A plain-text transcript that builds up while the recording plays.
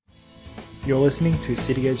You're listening to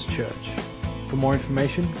City Edge Church. For more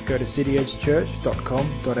information, go to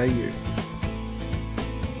cityedgechurch.com.au.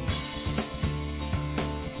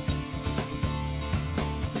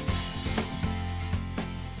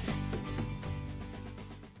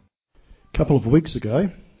 A couple of weeks ago,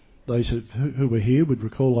 those who were here would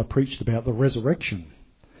recall I preached about the resurrection.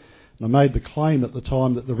 And I made the claim at the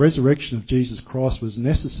time that the resurrection of Jesus Christ was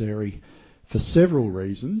necessary for several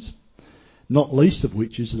reasons, not least of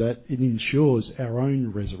which is that it ensures our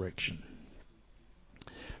own resurrection.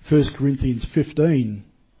 1 Corinthians 15,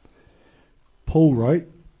 Paul wrote,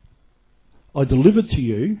 I delivered to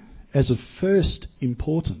you as of first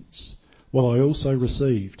importance what I also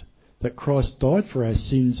received, that Christ died for our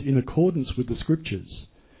sins in accordance with the Scriptures,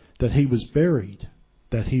 that he was buried,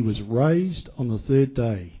 that he was raised on the third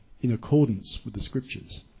day in accordance with the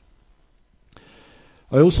Scriptures.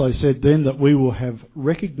 I also said then that we will have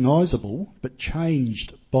recognisable but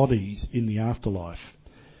changed bodies in the afterlife.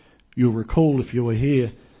 You'll recall, if you were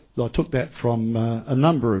here, that I took that from a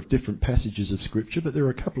number of different passages of Scripture, but there are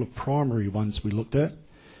a couple of primary ones we looked at.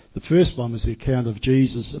 The first one was the account of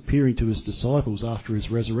Jesus appearing to his disciples after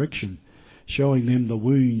his resurrection, showing them the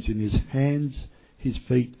wounds in his hands, his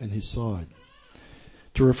feet and his side.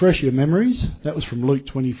 To refresh your memories, that was from Luke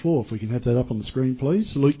 24. If we can have that up on the screen,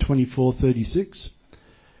 please. Luke 24:36.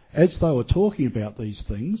 As they were talking about these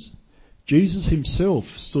things, Jesus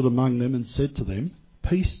himself stood among them and said to them,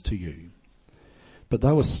 Peace to you. But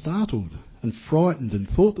they were startled and frightened and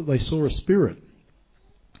thought that they saw a spirit.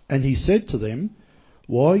 And he said to them,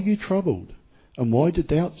 Why are you troubled? And why do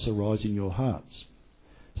doubts arise in your hearts?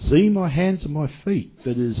 See my hands and my feet,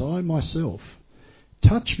 that it is I myself.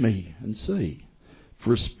 Touch me and see.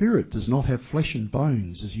 For a spirit does not have flesh and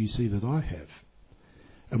bones, as you see that I have.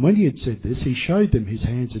 And when he had said this, he showed them his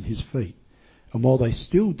hands and his feet. And while they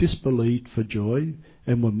still disbelieved for joy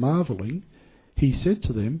and were marvelling, he said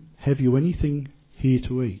to them, Have you anything here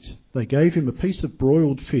to eat? They gave him a piece of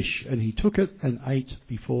broiled fish, and he took it and ate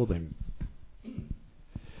before them.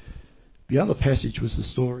 The other passage was the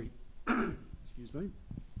story. Excuse me.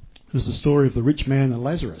 It was the story of the rich man and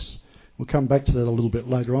Lazarus. We'll come back to that a little bit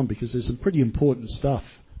later on because there's some pretty important stuff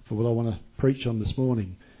for what I want to preach on this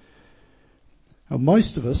morning. Now,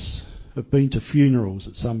 most of us have been to funerals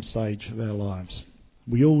at some stage of our lives.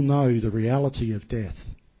 We all know the reality of death.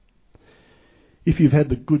 If you've had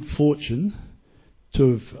the good fortune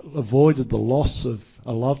to have avoided the loss of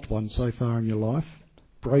a loved one so far in your life,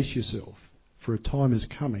 brace yourself, for a time is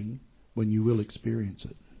coming when you will experience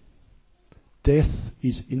it. Death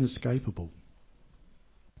is inescapable.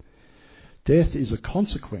 Death is a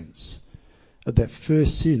consequence of that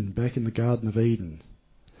first sin back in the Garden of Eden.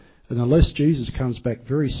 And unless Jesus comes back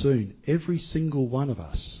very soon, every single one of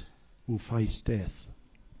us will face death.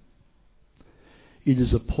 It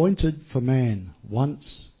is appointed for man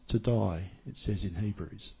once to die, it says in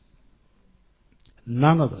Hebrews.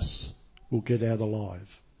 None of us will get out alive.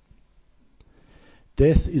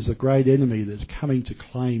 Death is a great enemy that's coming to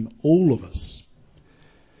claim all of us.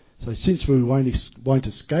 So since we won't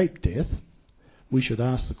escape death, we should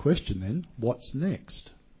ask the question then, what's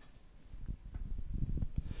next?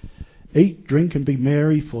 Eat, drink and be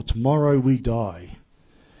merry, for tomorrow we die.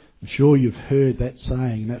 I'm sure you've heard that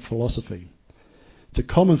saying, that philosophy. It's a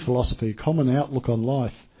common philosophy, a common outlook on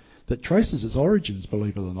life that traces its origins,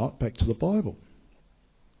 believe it or not, back to the Bible.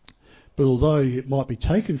 But although it might be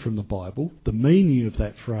taken from the Bible, the meaning of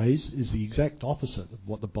that phrase is the exact opposite of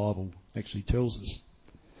what the Bible actually tells us.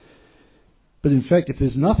 But in fact, if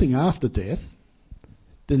there's nothing after death,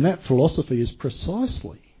 then that philosophy is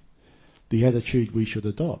precisely the attitude we should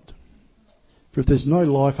adopt. For if there's no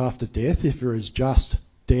life after death, if there is just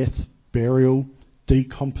death, burial,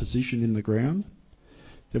 decomposition in the ground,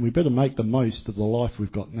 then we better make the most of the life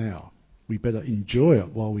we've got now. We better enjoy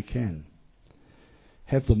it while we can.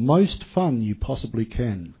 Have the most fun you possibly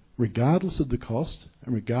can, regardless of the cost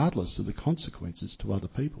and regardless of the consequences to other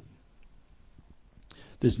people.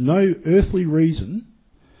 There's no earthly reason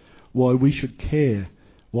why we should care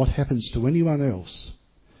what happens to anyone else,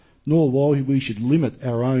 nor why we should limit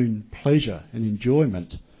our own pleasure and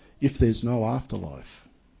enjoyment if there's no afterlife.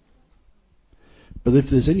 But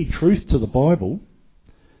if there's any truth to the Bible,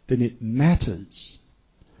 then it matters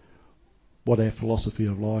what our philosophy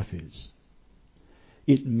of life is.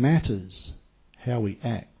 It matters how we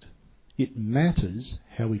act. It matters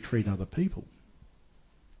how we treat other people.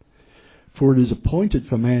 For it is appointed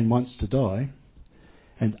for man once to die,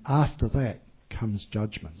 and after that comes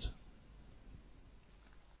judgment.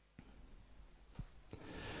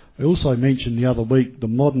 I also mentioned the other week the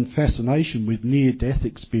modern fascination with near-death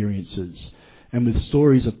experiences and with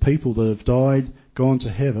stories of people that have died, gone to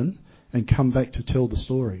heaven, and come back to tell the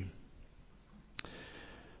story.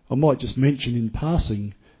 I might just mention in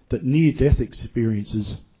passing that near-death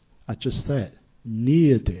experiences are just that,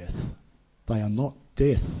 near death. They are not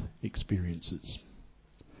death experiences.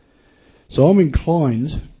 So I'm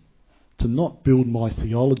inclined to not build my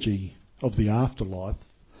theology of the afterlife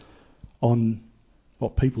on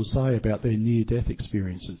what people say about their near-death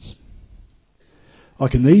experiences. I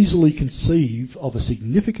can easily conceive of a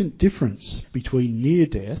significant difference between near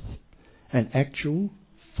death and actual,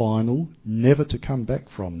 final, never to come back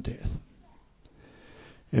from death.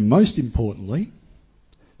 And most importantly,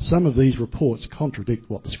 some of these reports contradict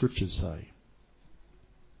what the scriptures say.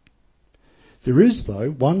 There is, though,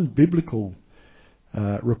 one biblical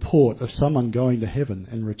report of someone going to heaven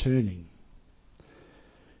and returning.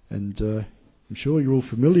 And I'm sure you're all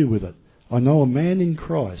familiar with it. I know a man in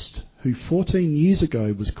Christ who 14 years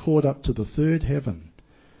ago was caught up to the third heaven.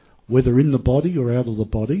 Whether in the body or out of the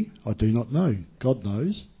body, I do not know. God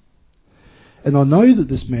knows. And I know that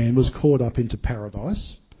this man was caught up into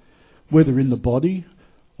paradise. Whether in the body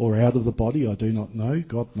or out of the body, I do not know.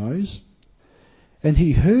 God knows. And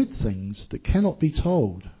he heard things that cannot be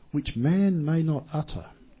told, which man may not utter.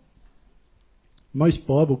 Most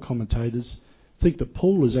Bible commentators think that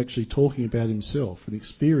Paul is actually talking about himself, an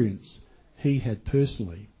experience he had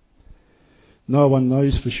personally. No one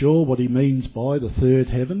knows for sure what he means by the third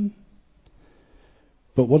heaven.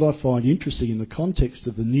 But what I find interesting in the context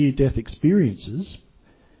of the near-death experiences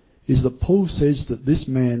is that Paul says that this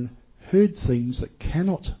man heard things that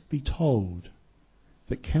cannot be told,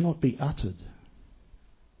 that cannot be uttered.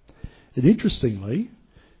 And interestingly,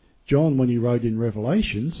 John, when he wrote in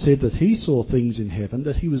Revelation, said that he saw things in heaven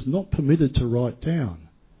that he was not permitted to write down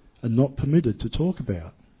and not permitted to talk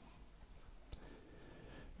about.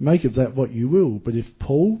 Make of that what you will, but if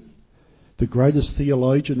Paul, the greatest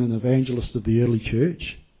theologian and evangelist of the early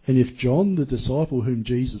church, and if John, the disciple whom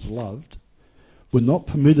Jesus loved, were not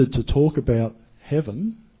permitted to talk about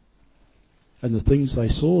heaven and the things they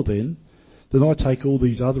saw then I take all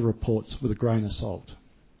these other reports with a grain of salt.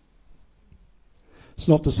 It's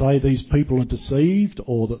not to say these people are deceived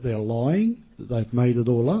or that they're lying, that they've made it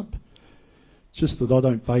all up. It's just that I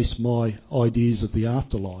don't base my ideas of the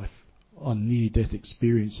afterlife on near-death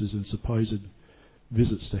experiences and supposed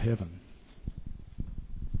visits to heaven.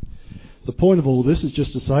 The point of all this is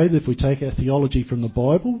just to say that if we take our theology from the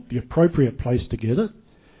Bible, the appropriate place to get it,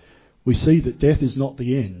 we see that death is not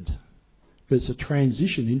the end, but it's a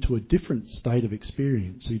transition into a different state of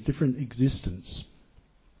experience, a different existence.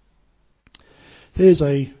 There's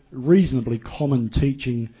a reasonably common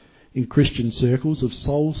teaching in Christian circles of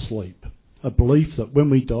soul sleep, a belief that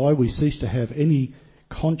when we die we cease to have any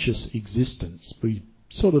conscious existence. We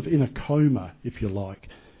sort of in a coma, if you like,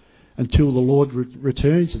 until the Lord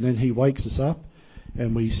returns, and then he wakes us up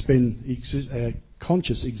and we spend our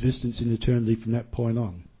conscious existence in eternity from that point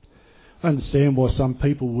on. I understand why some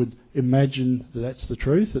people would imagine that that's the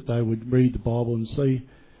truth, that they would read the Bible and say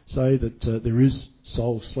that there is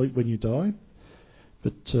soul sleep when you die.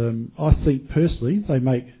 But I think personally they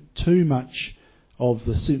make too much of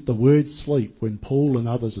the word sleep when Paul and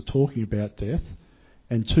others are talking about death,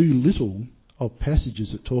 and too little of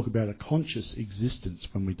passages that talk about a conscious existence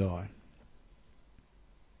when we die.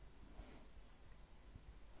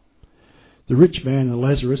 The rich man and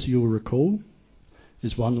Lazarus, you'll recall,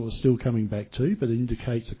 is one that we're still coming back to, but it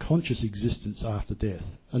indicates a conscious existence after death.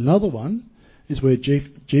 Another one is where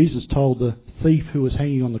Jesus told the thief who was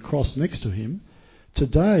hanging on the cross next to him,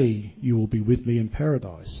 "Today you will be with me in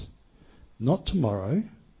paradise." Not tomorrow,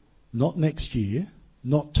 not next year,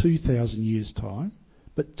 not 2,000 years' time,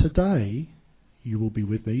 but today you will be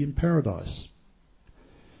with me in paradise.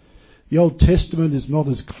 The Old Testament is not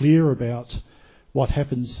as clear about what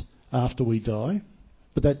happens after we die,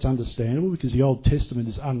 but that's understandable because the Old Testament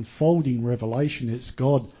is unfolding revelation. It's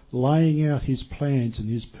God laying out his plans and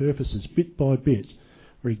his purposes bit by bit,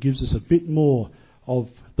 where he gives us a bit more of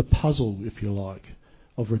the puzzle, if you like,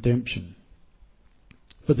 of redemption.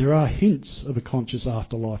 But there are hints of a conscious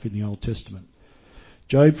afterlife in the Old Testament.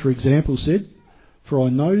 Job, for example, said, "For I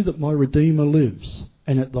know that my Redeemer lives,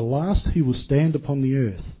 and at the last he will stand upon the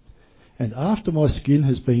earth. And after my skin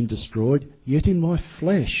has been destroyed, yet in my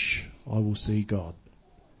flesh I will see God,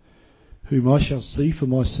 whom I shall see for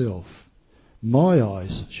myself. My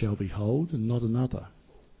eyes shall behold, and not another."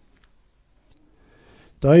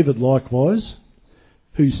 David, likewise,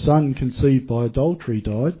 whose son conceived by adultery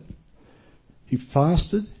died, he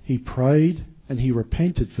fasted, he prayed, and he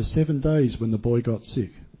repented for 7 days when the boy got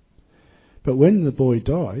sick. But when the boy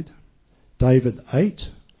died, David ate,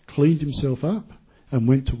 cleaned himself up, and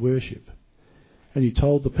went to worship. And he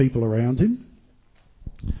told the people around him,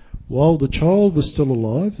 While the child was still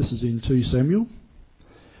alive, this is in 2 Samuel,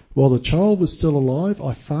 while the child was still alive,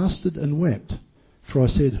 I fasted and wept, for I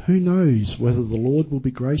said, who knows whether the Lord will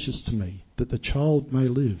be gracious to me, that the child may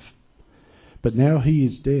live? But now he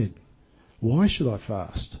is dead. Why should I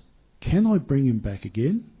fast? Can I bring him back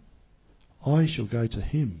again? I shall go to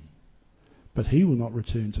him, but he will not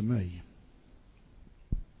return to me.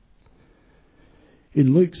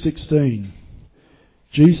 In Luke 16,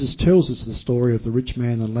 Jesus tells us the story of the rich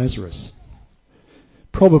man and Lazarus.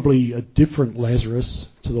 Probably a different Lazarus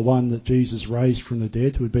to the one that Jesus raised from the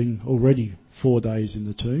dead, who had been already 4 days in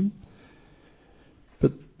the tomb.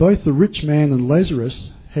 But both the rich man and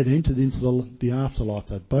Lazarus had entered into the afterlife.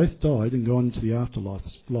 They'd both died and gone into the afterlife.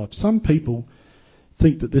 Some people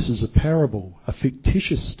think that this is a parable, a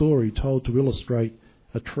fictitious story told to illustrate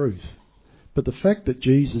a truth. But the fact that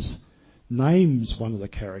Jesus names one of the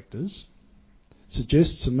characters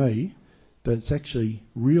suggests to me that it's actually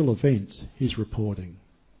real events he's reporting.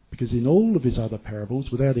 Because in all of his other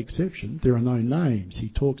parables, without exception, there are no names. He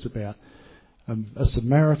talks about a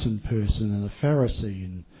Samaritan person and a Pharisee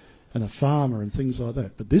and a farmer and things like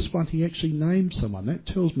that. But this one, he actually names someone. That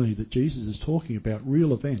tells me that Jesus is talking about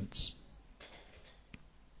real events.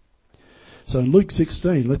 So in Luke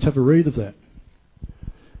 16, let's have a read of that.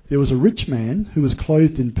 There was a rich man who was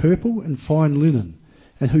clothed in purple and fine linen,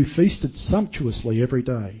 and who feasted sumptuously every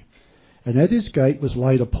day. And at his gate was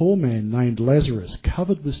laid a poor man named Lazarus,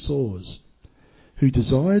 covered with sores, who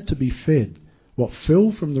desired to be fed what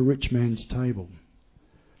fell from the rich man's table.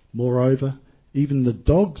 Moreover, even the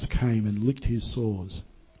dogs came and licked his sores.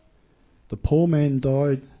 The poor man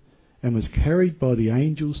died and was carried by the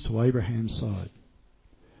angels to Abraham's side.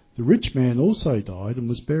 The rich man also died and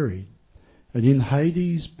was buried. And in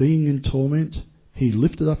Hades, being in torment, he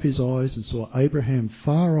lifted up his eyes and saw Abraham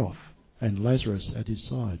far off and Lazarus at his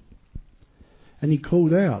side. And he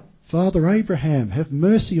called out, Father Abraham, have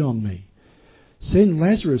mercy on me. Send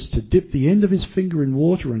Lazarus to dip the end of his finger in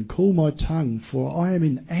water and cool my tongue, for I am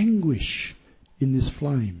in anguish in this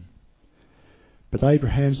flame. But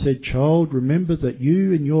Abraham said, Child, remember that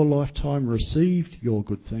you in your lifetime received your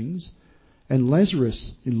good things, and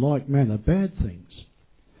Lazarus in like manner bad things.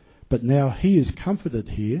 But now he is comforted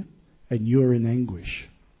here, and you are in anguish.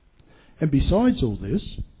 And besides all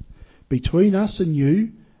this, between us and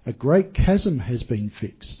you, a great chasm has been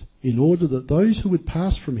fixed, in order that those who would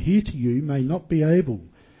pass from here to you may not be able,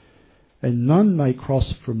 and none may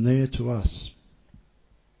cross from there to us.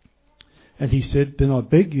 And he said, Then I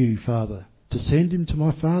beg you, Father, to send him to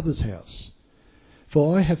my father's house,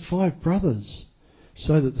 for I have 5 brothers,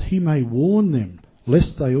 so that he may warn them,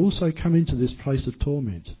 lest they also come into this place of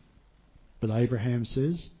torment. But Abraham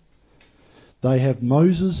says, They have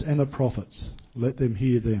Moses and the prophets, let them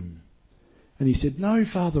hear them. And he said, No,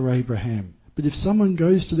 Father Abraham, but if someone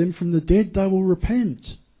goes to them from the dead, they will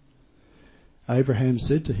repent. Abraham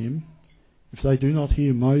said to him, If they do not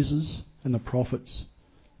hear Moses and the prophets,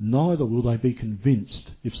 neither will they be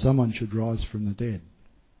convinced if someone should rise from the dead.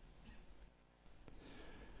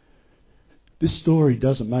 This story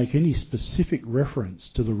doesn't make any specific reference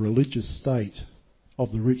to the religious state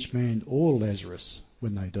of the rich man or Lazarus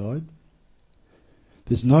when they died.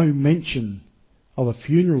 There's no mention of a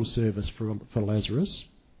funeral service for Lazarus.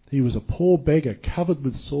 He was a poor beggar covered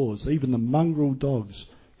with sores. Even the mongrel dogs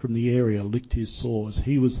from the area licked his sores.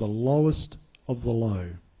 He was the lowest of the low.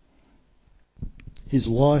 His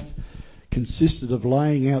life consisted of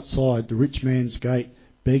laying outside the rich man's gate,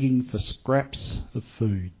 begging for scraps of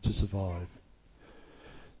food to survive.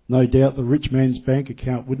 No doubt the rich man's bank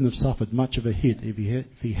account wouldn't have suffered much of a hit if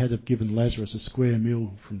he had have given Lazarus a square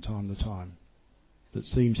meal from time to time. But it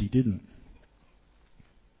seems he didn't.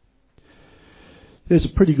 There's a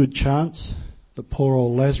pretty good chance that poor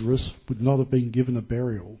old Lazarus would not have been given a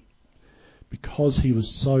burial because he was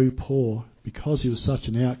so poor, because he was such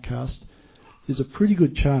an outcast. There's a pretty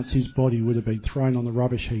good chance his body would have been thrown on the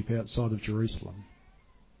rubbish heap outside of Jerusalem.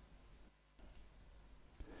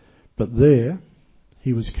 But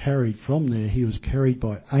he was carried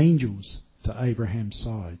by angels to Abraham's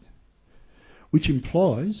side, which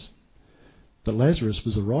implies that Lazarus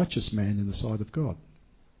was a righteous man in the sight of God.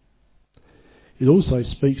 It also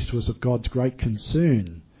speaks to us of God's great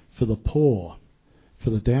concern for the poor, for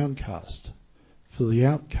the downcast, for the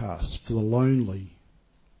outcast, for the lonely.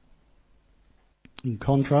 In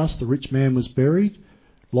contrast, the rich man was buried,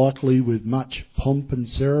 likely with much pomp and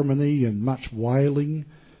ceremony and much wailing.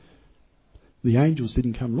 The angels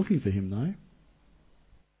didn't come looking for him, though.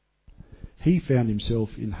 He found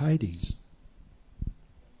himself in Hades.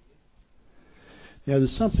 Now,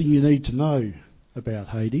 there's something you need to know about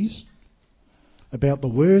Hades, about the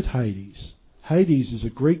word Hades. Hades is a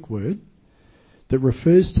Greek word that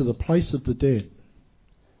refers to the place of the dead.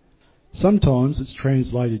 Sometimes it's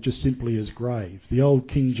translated just simply as grave. The old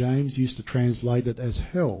King James used to translate it as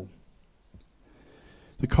hell.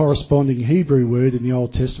 The corresponding Hebrew word in the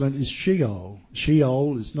Old Testament is Sheol.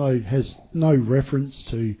 Sheol has no reference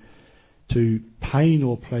to pain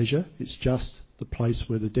or pleasure. It's just the place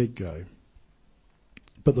where the dead go.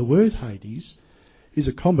 But the word Hades is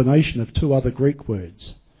a combination of two other Greek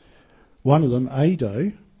words. One of them,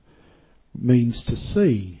 eido, means to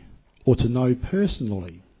see or to know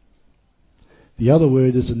personally. The other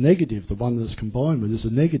word is a negative, the one that's combined with is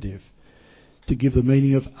a negative, to give the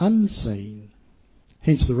meaning of unseen.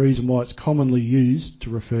 Hence the reason why it's commonly used to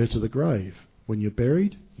refer to the grave. When you're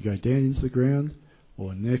buried, you go down into the ground,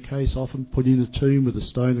 or in their case often put in a tomb with a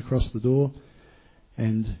stone across the door,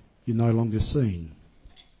 and you're no longer seen.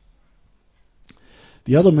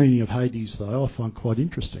 The other meaning of Hades, though, I find quite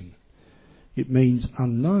interesting. It means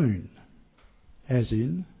unknown, as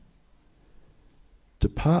in,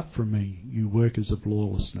 depart from me, you workers of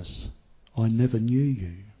lawlessness. I never knew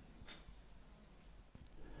you.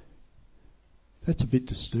 That's a bit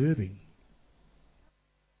disturbing.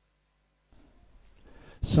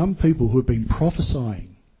 Some people who have been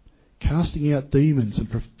prophesying, casting out demons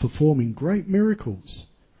and performing great miracles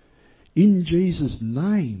in Jesus'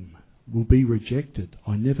 name will be rejected.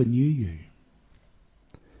 I never knew you.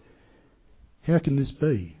 How can this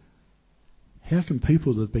be? How can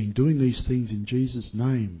people that have been doing these things in Jesus'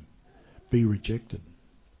 name be rejected?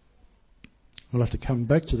 We'll have to come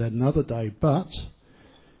back to that another day, but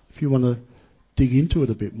if you want to dig into it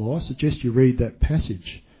a bit more, I suggest you read that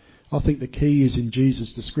passage. I think the key is in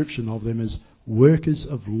Jesus' description of them as workers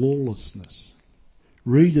of lawlessness.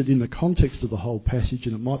 Read it in the context of the whole passage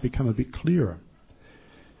and it might become a bit clearer.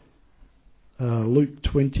 Luke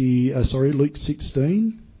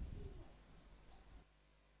 16.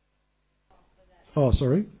 Oh,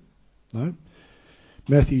 sorry. No.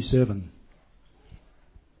 Matthew 7.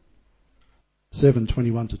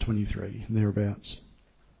 7:21 to 23, and thereabouts.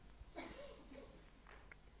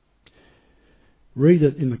 Read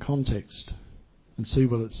it in the context and see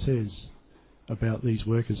what it says about these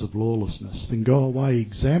workers of lawlessness. Then go away,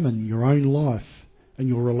 examine your own life and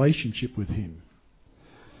your relationship with him.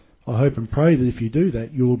 I hope and pray that if you do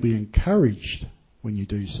that, you will be encouraged when you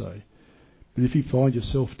do so. But if you find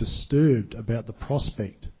yourself disturbed about the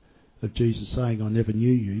prospect of Jesus saying, I never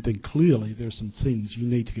knew you, then clearly there are some things you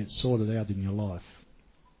need to get sorted out in your life.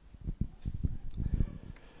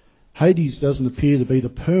 Hades doesn't appear to be the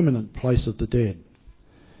permanent place of the dead.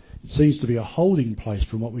 It seems to be a holding place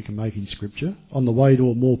from what we can make in Scripture, on the way to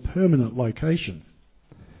a more permanent location.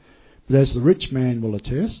 But as the rich man will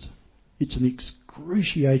attest, it's an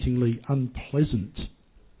excruciatingly unpleasant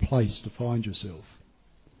place to find yourself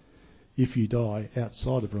if you die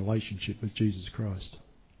outside of relationship with Jesus Christ.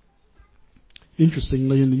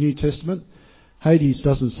 Interestingly, in the New Testament, Hades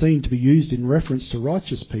doesn't seem to be used in reference to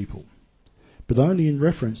righteous people, but only in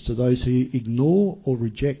reference to those who ignore or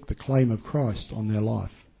reject the claim of Christ on their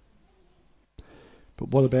life. But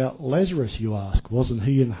what about Lazarus, you ask? Wasn't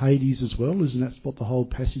he in Hades as well? Isn't that what the whole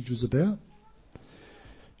passage was about?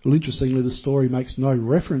 Well, interestingly, the story makes no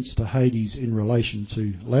reference to Hades in relation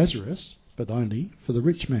to Lazarus, but only for the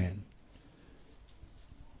rich man.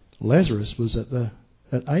 Lazarus was at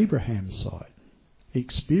Abraham's side,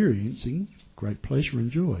 experiencing great pleasure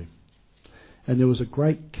and joy. And there was a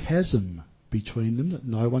great chasm between them that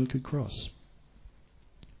no one could cross.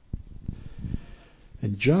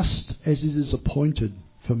 And just as it is appointed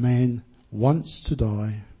for man once to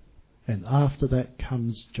die, and after that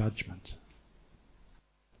comes judgment.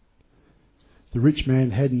 The rich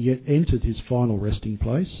man hadn't yet entered his final resting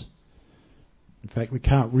place. In fact, we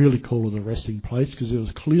can't really call it a resting place because there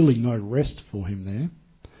was clearly no rest for him there.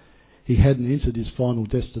 He hadn't entered his final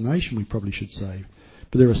destination, we probably should say.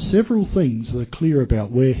 But there are several things that are clear about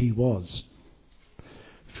where he was.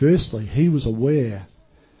 Firstly, he was aware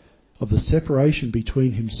of the separation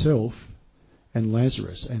between himself and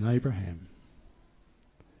Lazarus and Abraham.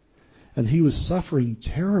 And he was suffering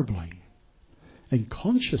terribly and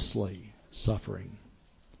consciously suffering.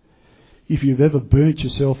 If you've ever burnt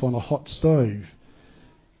yourself on a hot stove,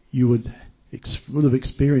 you would have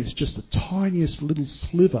experienced just the tiniest little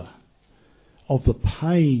sliver of the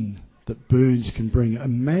pain that burns can bring.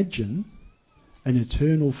 Imagine an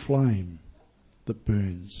eternal flame that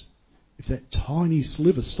burns. If that tiny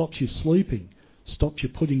sliver stops you sleeping, stops you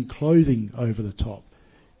putting clothing over the top,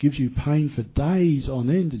 gives you pain for days on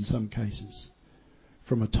end in some cases,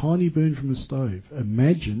 from a tiny burn from a stove,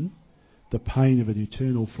 imagine the pain of an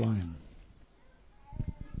eternal flame.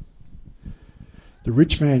 The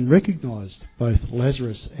rich man recognised both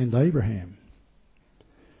Lazarus and Abraham.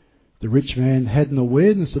 The rich man had an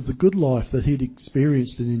awareness of the good life that he'd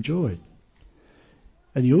experienced and enjoyed.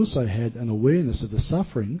 And he also had an awareness of the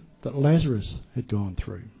suffering that Lazarus had gone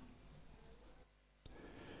through.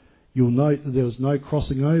 You'll note that there was no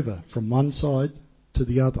crossing over from one side to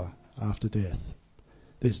the other after death.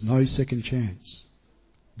 There's no second chance.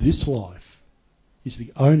 This life is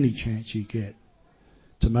the only chance you get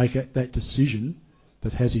to make that decision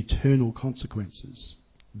that has eternal consequences.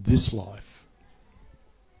 This life.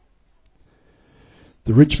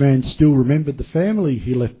 The rich man still remembered the family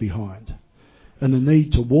he left behind and the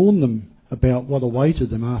need to warn them about what awaited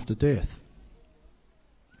them after death.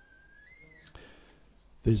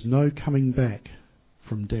 There's no coming back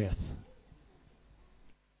from death.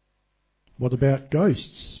 What about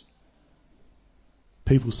ghosts?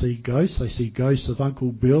 People see ghosts. They see ghosts of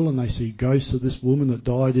Uncle Bill and they see ghosts of this woman that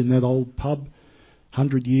died in that old pub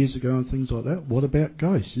 100 years ago and things like that. What about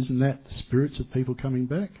ghosts? Isn't that the spirits of people coming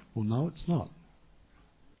back? Well, no, it's not.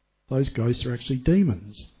 Those ghosts are actually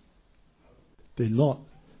demons. They're not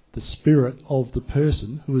the spirit of the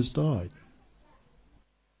person who has died.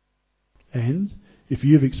 And if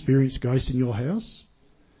you've experienced ghosts in your house,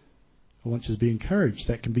 I want you to be encouraged.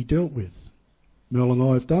 That can be dealt with. Mel and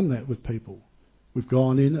I have done that with people. We've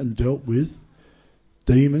gone in and dealt with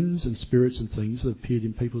demons and spirits and things that appeared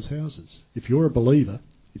in people's houses. If you're a believer,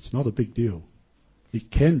 it's not a big deal.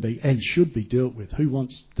 It can be and should be dealt with. Who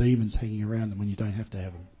wants demons hanging around them when you don't have to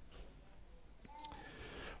have them?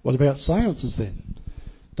 What about seances then?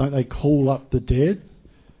 Don't they call up the dead?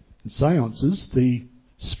 In seances, the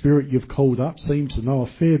spirit you've called up seems to know a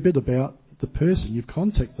fair bit about the person you've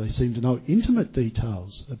contacted. They seem to know intimate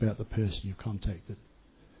details about the person you've contacted.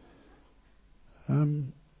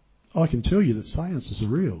 I can tell you that seances are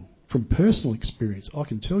real. From personal experience, I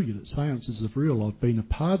can tell you that seances are real. I've been a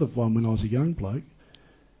part of one when I was a young bloke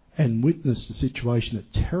and witnessed a situation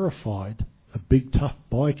that terrified a big tough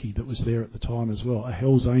bikie that was there at the time as well, a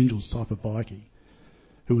Hells Angels type of bikie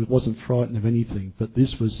who wasn't frightened of anything. But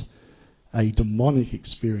this was a demonic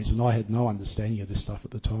experience and I had no understanding of this stuff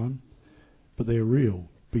at the time. But they're real.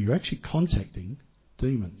 But you're actually contacting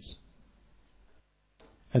demons.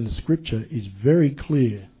 And the scripture is very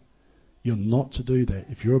clear. You're not to do that.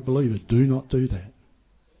 If you're a believer, do not do that.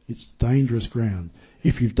 It's dangerous ground.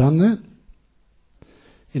 If you've done that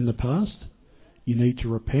in the past, you need to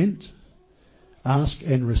repent, ask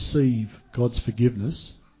and receive God's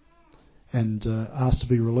forgiveness, and ask to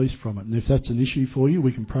be released from it. And if that's an issue for you,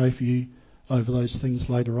 we can pray for you over those things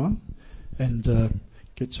later on and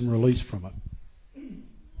get some release from it.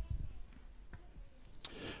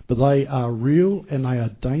 But they are real and they are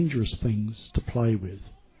dangerous things to play with.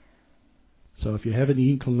 So if you have any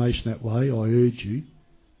inclination that way, I urge you,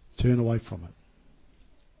 turn away from it.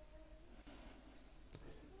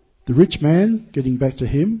 The rich man, getting back to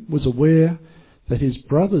him, was aware that his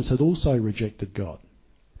brothers had also rejected God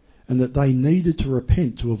and that they needed to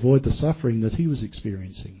repent to avoid the suffering that he was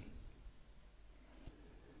experiencing.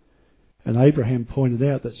 And Abraham pointed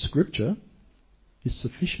out that Scripture is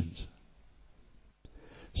sufficient.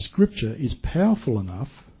 Scripture is powerful enough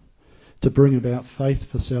to bring about faith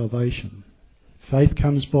for salvation. Faith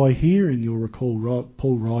comes by hearing, you'll recall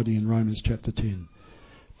Paul writing in Romans chapter 10.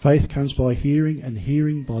 Faith comes by hearing and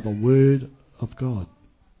hearing by the word of God.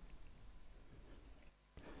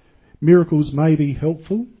 Miracles may be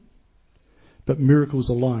helpful, but miracles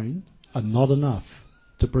alone are not enough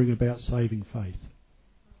to bring about saving faith.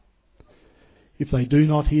 If they do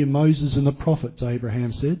not hear Moses and the prophets,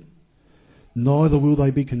 Abraham said, neither will they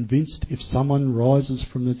be convinced if someone rises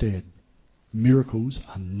from the dead. Miracles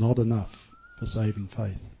are not enough for saving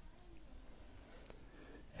faith.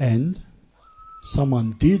 And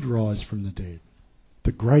someone did rise from the dead,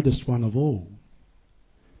 the greatest one of all.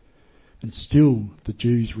 And still the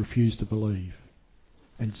Jews refuse to believe.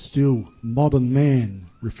 And still modern man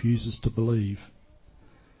refuses to believe.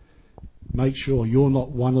 Make sure you're not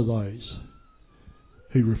one of those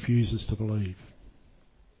who refuses to believe.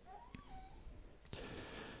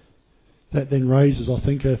 That then raises, I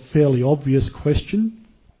think, a fairly obvious question.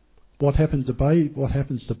 What happens to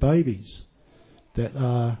babies that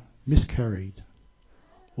are miscarried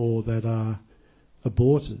or that are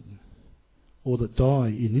aborted or that die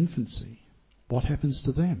in infancy? What happens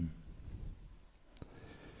to them?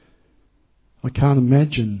 I can't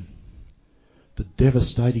imagine the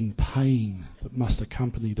devastating pain that must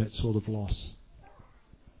accompany that sort of loss.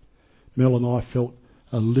 Mel and I felt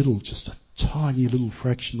a little, just a tiny little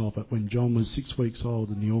fraction of it when John was 6 weeks old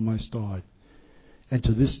and he almost died. And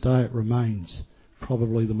to this day it remains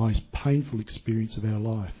probably the most painful experience of our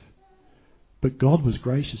life. But God was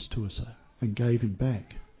gracious to us and gave him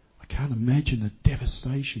back. I can't imagine the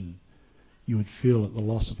devastation you would feel at the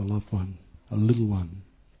loss of a loved one, a little one.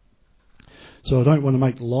 So I don't want to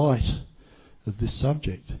make light of this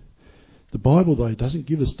subject. The Bible, though, doesn't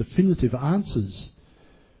give us definitive answers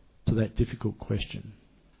to that difficult question.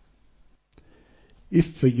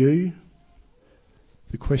 If for you,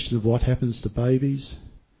 the question of what happens to babies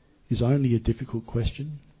is only a difficult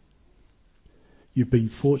question, you've been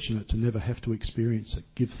fortunate to never have to experience it.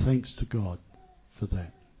 Give thanks to God for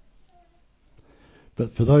that.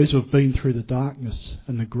 But for those who have been through the darkness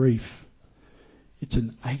and the grief, it's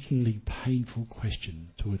an achingly painful question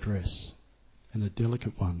to address, and a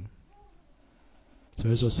delicate one. So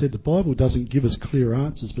as I said, the Bible doesn't give us clear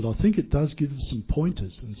answers, but I think it does give us some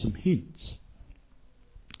pointers and some hints.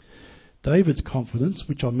 David's confidence,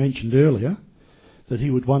 which I mentioned earlier, that he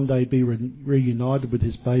would one day be reunited with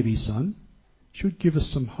his baby son, should give us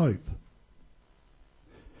some hope.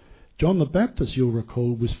 John the Baptist, you'll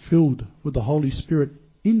recall, was filled with the Holy Spirit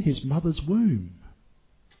in his mother's womb.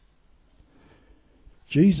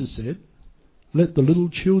 Jesus said, "Let the little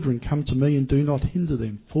children come to me and do not hinder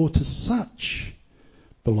them, for to such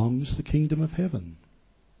belongs the kingdom of heaven."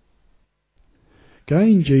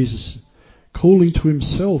 Again, Jesus, calling to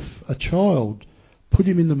himself a child, put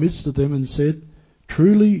him in the midst of them and said,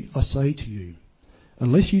 "Truly I say to you,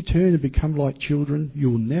 unless you turn and become like children, you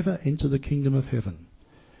will never enter the kingdom of heaven.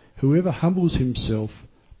 Whoever humbles himself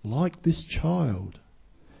like this child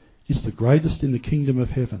is the greatest in the kingdom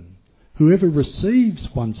of heaven. Whoever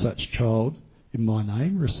receives one such child in my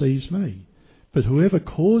name receives me. But whoever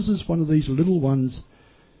causes one of these little ones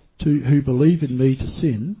who believe in me to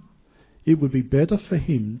sin, it would be better for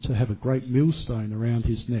him to have a great millstone around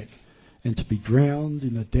his neck and to be drowned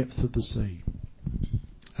in the depth of the sea."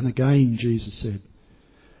 And again Jesus said,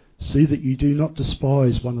 "See that you do not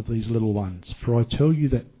despise one of these little ones, for I tell you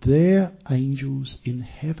that their angels in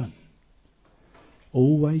heaven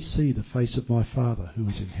always see the face of my Father who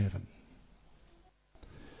is in heaven."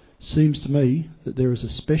 Seems to me that there is a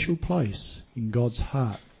special place in God's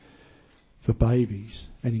heart for babies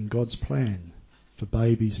and in God's plan for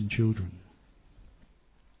babies and children.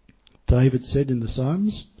 David said in the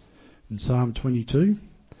Psalms, in Psalm 22,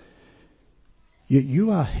 "Yet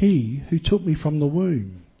you are he who took me from the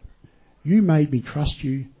womb. You made me trust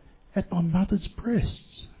you at my mother's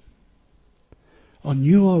breasts. I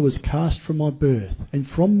knew I was cast from my birth, and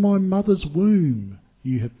from my mother's womb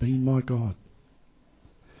you have been my God.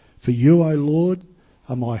 For you, O Lord,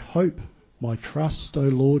 are my hope, my trust, O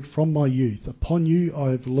Lord, from my youth. Upon you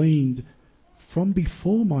I have leaned from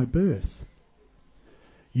before my birth.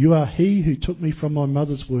 You are he who took me from my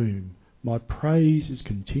mother's womb. My praise is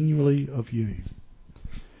continually of you."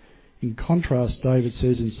 In contrast, David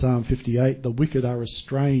says in Psalm 58, "The wicked are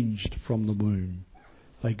estranged from the womb.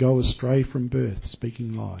 They go astray from birth,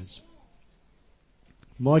 speaking lies."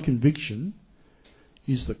 My conviction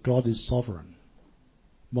is that God is sovereign.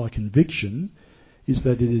 My conviction is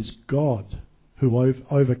that it is God who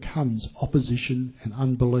overcomes opposition and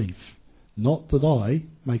unbelief, not that I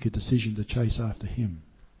make a decision to chase after him.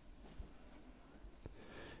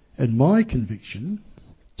 And my conviction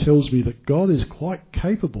tells me that God is quite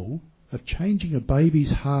capable of changing a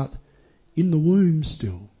baby's heart in the womb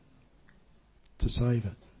still to save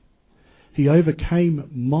it. He overcame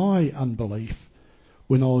my unbelief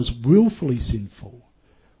when I was willfully sinful,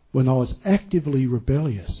 when I was actively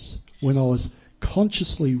rebellious, when I was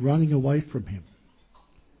consciously running away from him.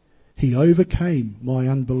 He overcame my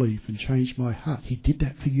unbelief and changed my heart. He did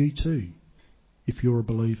that for you too, if you're a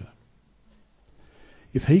believer.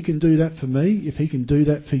 If he can do that for me, if he can do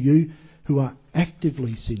that for you who are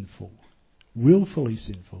actively sinful, willfully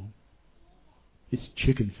sinful, it's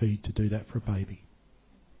chicken feed to do that for a baby.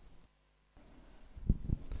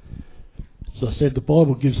 As I said, the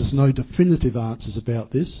Bible gives us no definitive answers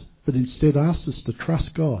about this, but instead asks us to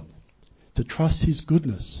trust God, to trust his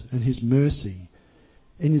goodness and his mercy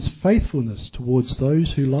and his faithfulness towards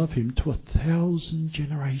those who love him to 1,000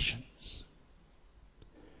 generations.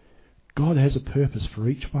 God has a purpose for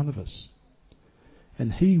each one of us,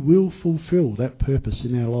 and he will fulfill that purpose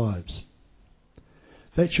in our lives.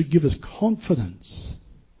 That should give us confidence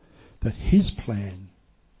that his plan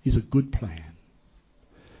is a good plan.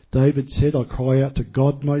 David said, "I cry out to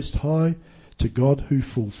God Most High, to God who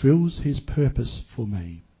fulfills his purpose for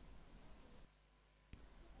me."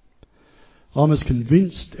 I'm as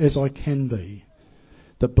convinced as I can be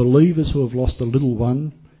that believers who have lost a little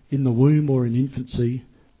one in the womb or in infancy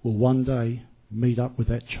will one day meet up with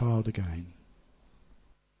that child again.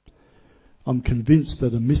 I'm convinced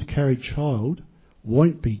that a miscarried child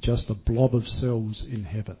won't be just a blob of cells in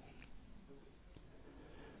heaven.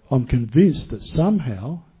 I'm convinced that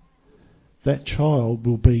somehow that child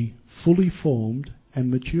will be fully formed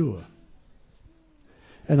and mature.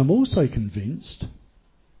 And I'm also convinced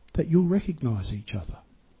that you'll recognise each other.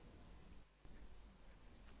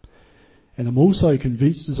 And I'm also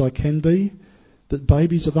convinced, as I can be, that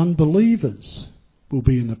babies of unbelievers will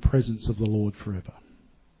be in the presence of the Lord forever.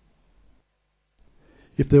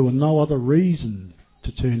 If there were no other reason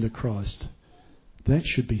to turn to Christ, that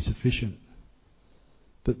should be sufficient.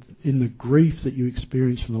 That in the grief that you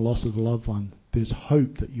experience from the loss of a loved one, there's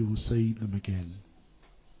hope that you will see them again.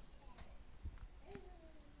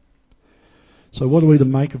 So what are we to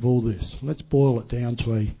make of all this? Let's boil it down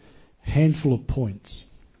to a handful of points.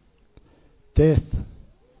 Death,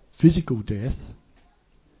 physical death,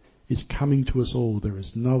 is coming to us all. There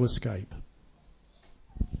is no escape.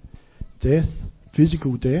 Death,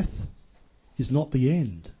 physical death, is not the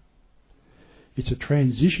end. It's a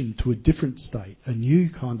transition to a different state, a new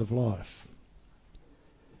kind of life.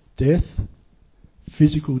 Death,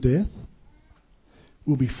 physical death,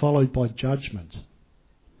 will be followed by judgment.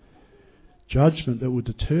 Judgment that will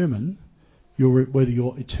determine whether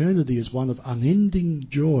your eternity is one of unending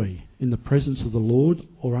joy in the presence of the Lord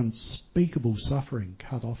or unspeakable suffering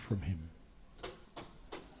cut off from Him.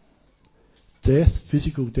 Death,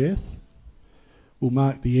 physical death, will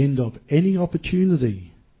mark the end of any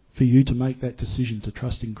opportunity for you to make that decision to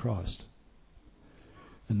trust in Christ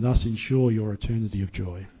and thus ensure your eternity of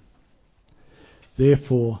joy.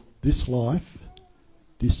 Therefore, this life,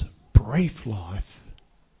 this brief life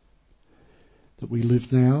that we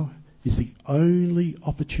live now, is the only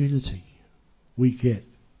opportunity we get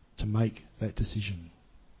to make that decision.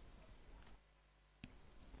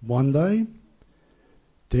 One day,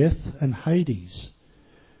 death and Hades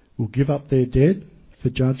will give up their dead for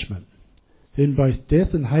judgment. Then both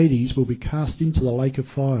death and Hades will be cast into the lake of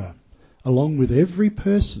fire, along with every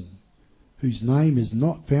person whose name is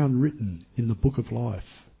not found written in the book of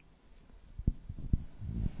life.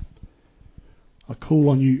 I call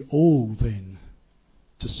on you all then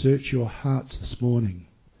to search your hearts this morning.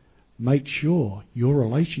 Make sure your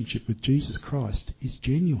relationship with Jesus Christ is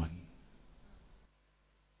genuine.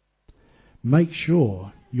 Make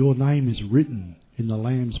sure your name is written in the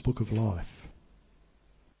Lamb's book of life.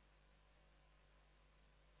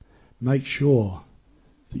 Make sure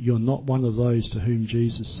that you're not one of those to whom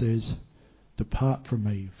Jesus says, "Depart from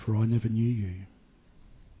me, for I never knew you."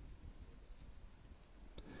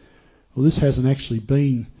 Well, this hasn't actually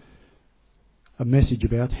been a message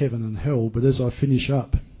about heaven and hell, but as I finish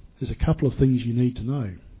up, there's a couple of things you need to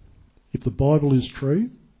know. If the Bible is true,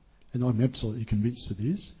 and I'm absolutely convinced it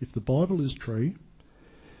is, if the Bible is true,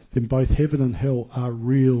 then both heaven and hell are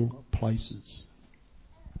real places.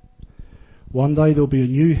 One day there'll be a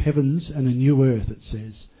new heavens and a new earth, it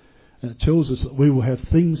says, and it tells us that we will have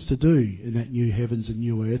things to do in that new heavens and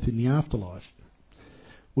new earth in the afterlife.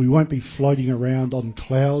 We won't be floating around on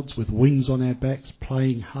clouds with wings on our backs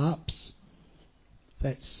playing harps.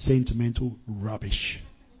 That's sentimental rubbish.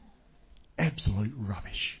 Absolute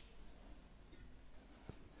rubbish.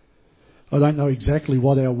 I don't know exactly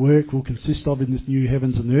what our work will consist of in this new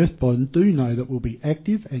heavens and earth, but I do know that we'll be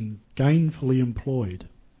active and gainfully employed.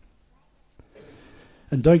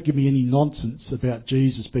 And don't give me any nonsense about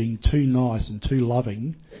Jesus being too nice and too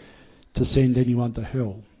loving to send anyone to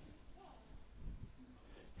hell.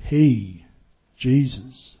 He,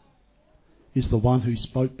 Jesus, is the one who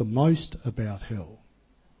spoke the most about hell.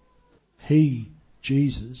 He,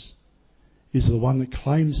 Jesus, is the one that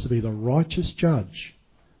claims to be the righteous judge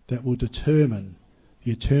that will determine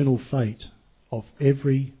the eternal fate of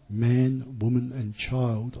every man, woman and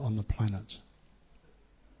child on the planet.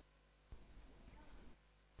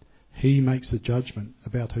 He makes the judgment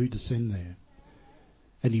about who to send there.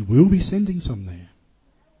 And He will be sending some there.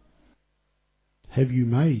 Have you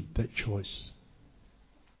made that choice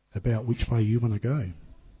about which way you want to go?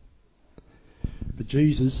 But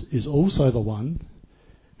Jesus is also the one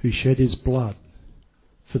who shed His blood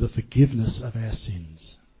for the forgiveness of our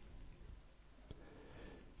sins.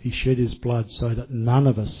 He shed His blood so that none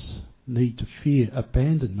of us need to fear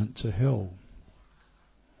abandonment to hell.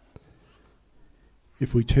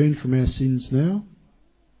 If we turn from our sins now,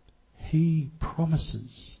 He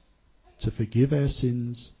promises to forgive our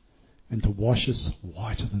sins and to wash us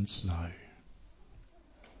whiter than snow.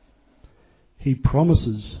 He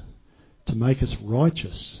promises to make us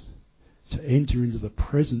righteous, to enter into the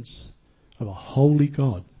presence of a holy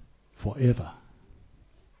God forever.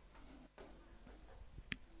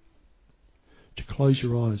 Would you close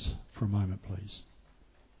your eyes for a moment, please?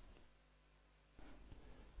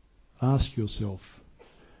 Ask yourself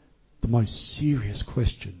the most serious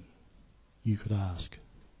question you could ask.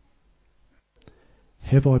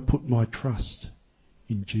 Have I put my trust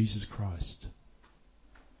in Jesus Christ?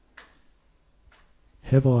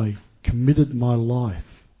 Have I committed my life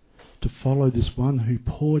to follow this one who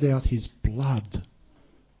poured out his blood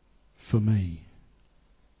for me?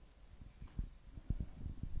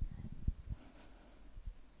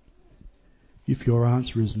 If your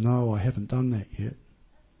answer is no, I haven't done that yet,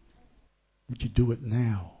 would you do it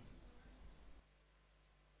now?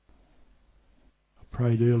 I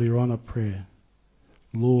prayed earlier on a prayer,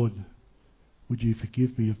 Lord, would you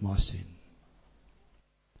forgive me of my sin?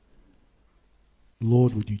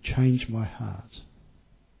 Lord, would you change my heart?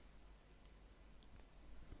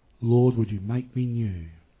 Lord, would you make me new?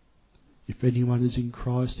 If anyone is in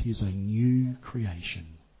Christ, he is a new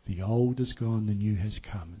creation. The old is gone, the new has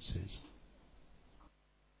come, it says.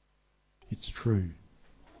 It's true.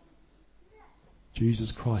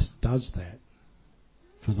 Jesus Christ does that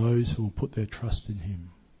for those who will put their trust in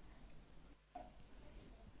him.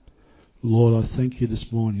 Lord, I thank you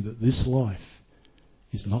this morning that this life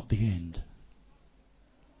is not the end.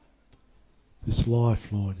 This life,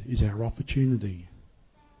 Lord, is our opportunity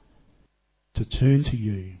to turn to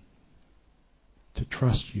you, to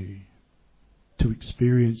trust you, to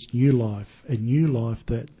experience new life, a new life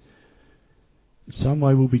that in some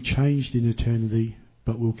way will be changed in eternity,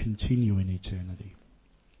 but will continue in eternity.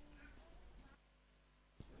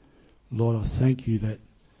 Lord, I thank you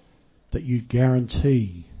that you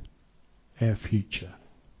guarantee our future.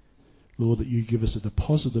 Lord, that you give us a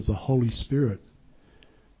deposit of the Holy Spirit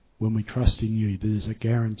when we trust in you. There's a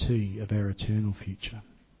guarantee of our eternal future.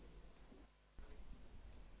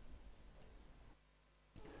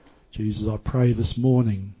 Jesus, I pray this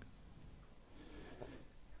morning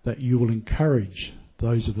that you will encourage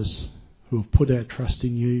those of us who have put our trust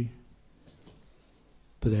in you,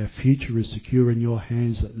 that our future is secure in your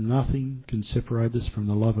hands, that nothing can separate us from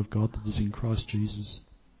the love of God that is in Christ Jesus.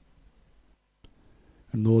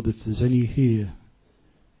 And Lord, if there's any here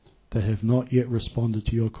that have not yet responded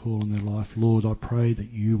to your call in their life, Lord, I pray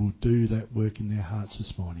that you will do that work in their hearts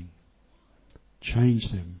this morning.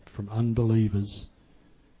 Change them from unbelievers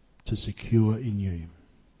to secure in you.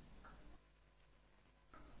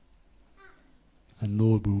 And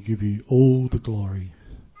Lord, we will give you all the glory,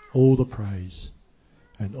 all the praise,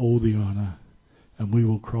 and all the honour. And we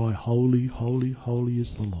will cry, holy, holy, holy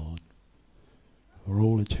is the Lord, for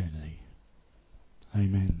all eternity.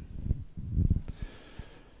 Amen.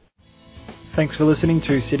 Thanks for listening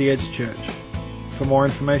to City Edge Church. For more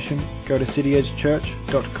information, go to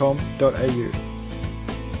cityedgechurch.com.au.